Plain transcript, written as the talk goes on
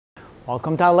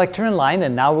Welcome to our lecture in line,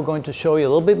 and now we're going to show you a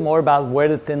little bit more about where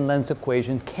the thin lens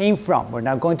equation came from. We're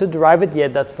not going to derive it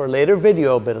yet, that's for a later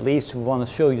video, but at least we want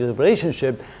to show you the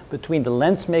relationship between the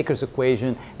lensmakers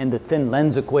equation and the thin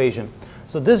lens equation.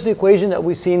 So this is the equation that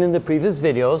we've seen in the previous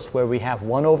videos, where we have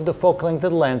 1 over the focal length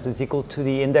of the lens is equal to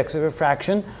the index of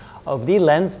refraction of the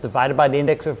lens divided by the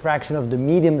index of refraction of the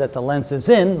medium that the lens is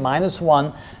in, minus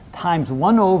 1, times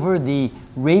 1 over the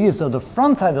radius of the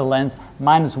front side of the lens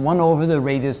minus 1 over the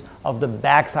radius of the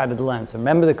back side of the lens.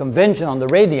 Remember the convention on the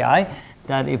radii,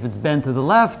 that if it's bent to the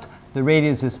left, the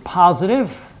radius is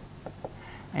positive,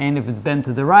 and if it's bent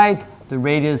to the right, the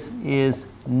radius is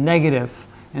negative.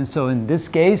 And so in this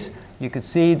case, you could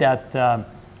see that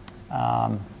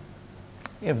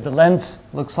if the lens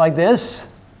looks like this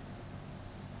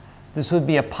would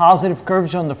be a positive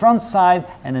curvature on the front side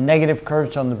and a negative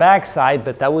curvature on the back side,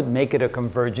 but that would make it a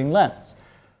converging lens.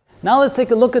 Now let's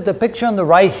take a look at the picture on the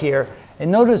right here,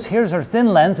 and notice here's our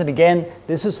thin lens, and again,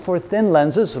 this is for thin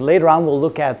lenses. So later on we'll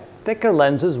look at thicker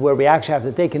lenses where we actually have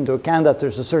to take into account that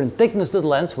there's a certain thickness to the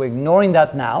lens. We're ignoring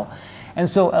that now. And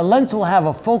so a lens will have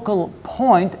a focal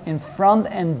point in front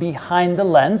and behind the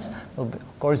lens. Of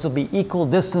course, there'll be equal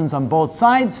distance on both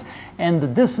sides, and the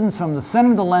distance from the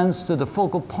center of the lens to the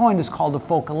focal point is called the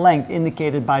focal length,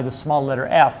 indicated by the small letter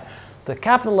f. The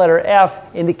capital letter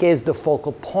F indicates the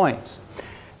focal points.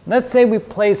 Let's say we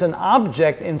place an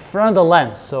object in front of the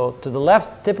lens. So to the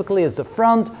left typically is the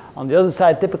front, on the other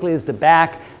side typically is the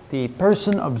back. The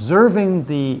person observing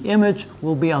the image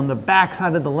will be on the back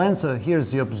side of the lens. So here's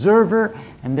the observer,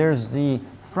 and there's the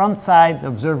front side. The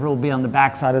observer will be on the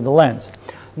back side of the lens.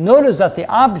 Notice that the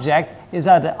object is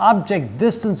at the object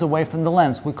distance away from the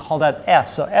lens. We call that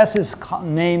S. So S is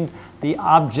named the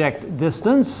object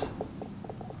distance.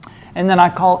 And then I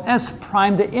call S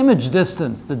prime the image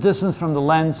distance, the distance from the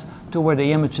lens to where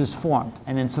the image is formed.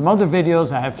 And in some other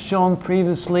videos I have shown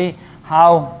previously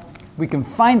how we can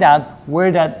find out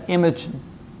where that image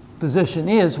position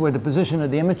is, where the position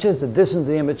of the image is, the distance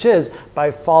of the image is, by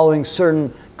following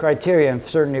certain criteria and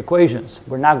certain equations.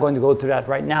 We're not going to go through that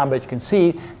right now, but you can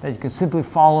see that you can simply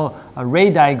follow a ray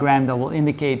diagram that will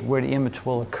indicate where the image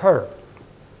will occur.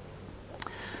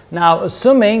 Now,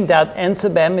 assuming that n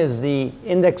sub m is the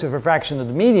index of refraction of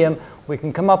the medium, we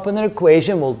can come up with an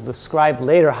equation. We'll describe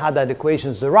later how that equation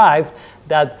is derived,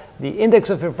 that the index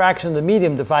of refraction of the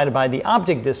medium divided by the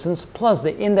object distance plus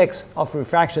the index of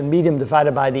refraction medium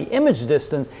divided by the image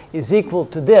distance is equal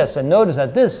to this. And notice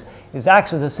that this is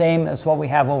actually the same as what we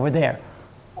have over there.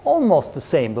 Almost the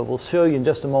same, but we'll show you in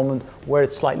just a moment where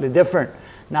it's slightly different.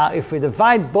 Now, if we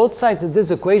divide both sides of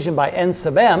this equation by n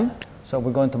sub m, so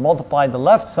we're going to multiply the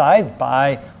left side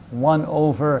by 1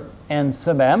 over n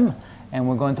sub m, and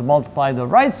we're going to multiply the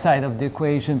right side of the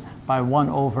equation by 1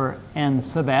 over n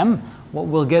sub m. What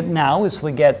we'll get now is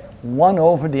we get 1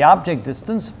 over the object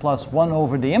distance plus 1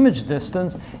 over the image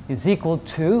distance is equal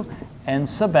to n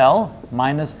sub l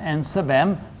minus n sub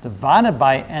m divided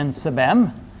by n sub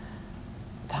m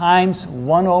times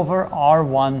 1 over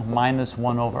r1 minus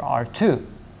 1 over r2.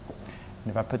 And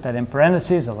if I put that in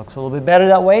parentheses, it looks a little bit better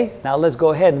that way. Now let's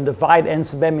go ahead and divide n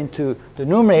sub m into the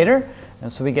numerator.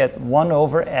 And so we get 1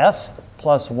 over s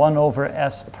plus 1 over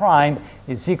s prime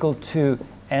is equal to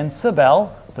n sub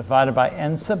l divided by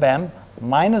n sub m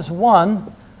minus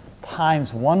 1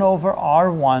 times 1 over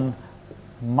r1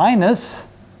 minus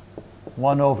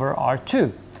 1 over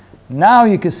r2. Now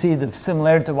you can see the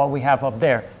similarity to what we have up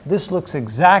there. This looks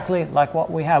exactly like what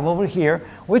we have over here,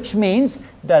 which means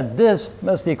that this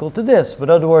must equal to this. But in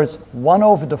other words, 1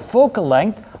 over the focal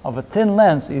length of a thin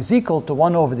lens is equal to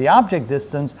 1 over the object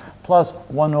distance plus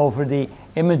 1 over the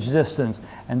image distance.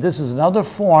 And this is another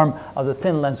form of the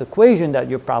thin lens equation that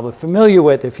you're probably familiar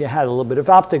with if you had a little bit of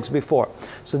optics before.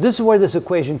 So this is where this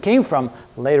equation came from.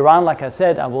 Later on, like I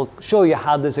said, I will show you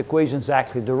how this equation is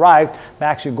actually derived by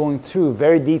actually going through a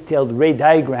very detailed ray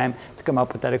diagram to come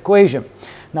up with that equation.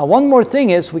 Now, one more thing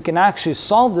is we can actually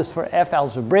solve this for f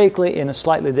algebraically in a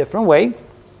slightly different way.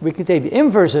 We can take the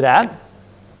inverse of that.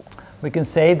 We can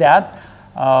say that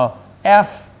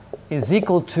f is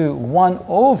equal to 1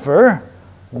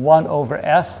 over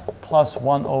s plus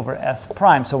 1 over s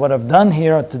prime. So what I've done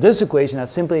here to this equation,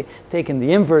 I've simply taken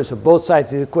the inverse of both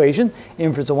sides of the equation.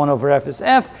 Inverse of 1 over f is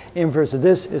f. Inverse of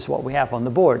this is what we have on the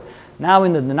board. Now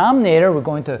in the denominator, we're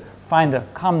going to find the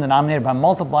common denominator by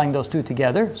multiplying those two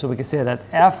together. So we can say that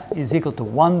f is equal to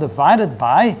 1 divided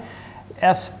by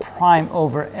s prime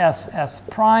over s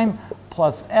prime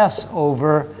plus s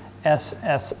over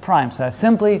s prime. So I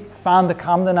simply found the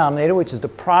common denominator, which is the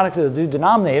product of the two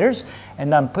denominators,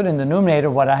 and I'm putting in the numerator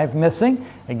what I have missing.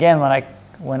 Again, when I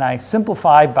when I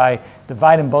simplify by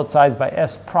dividing both sides by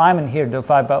s prime and here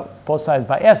divide by both sides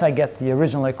by s, I get the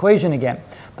original equation again.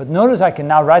 But notice I can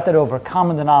now write that over a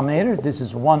common denominator. This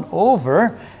is 1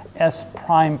 over s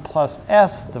prime plus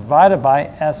s divided by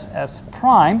s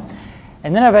prime.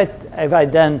 And then if I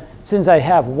then, since I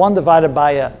have 1 divided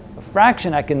by a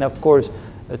fraction, I can, of course,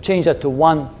 change that to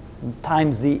 1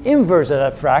 times the inverse of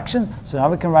that fraction. So now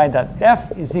we can write that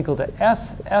f is equal to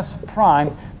s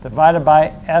prime divided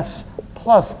by s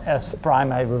plus s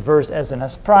prime. I reversed s and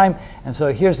s prime. And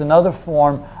so here's another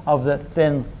form of the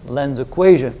thin lens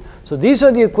equation. So these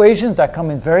are the equations that come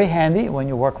in very handy when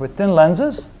you work with thin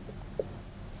lenses.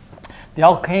 They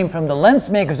all came from the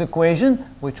lensmakers equation,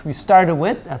 which we started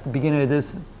with at the beginning of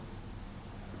this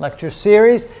lecture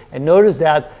series. And notice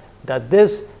that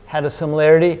this had a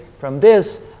similarity from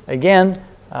this. Again,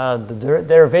 the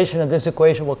derivation of this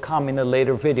equation will come in a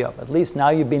later video. At least now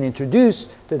you've been introduced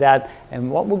to that.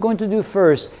 And what we're going to do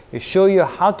first is show you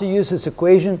how to use this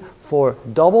equation for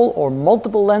double or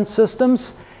multiple lens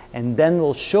systems. And then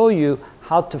we'll show you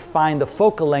how to find the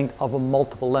focal length of a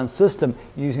multiple lens system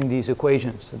using these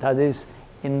equations. So that is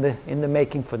in the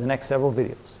making for the next several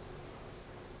videos.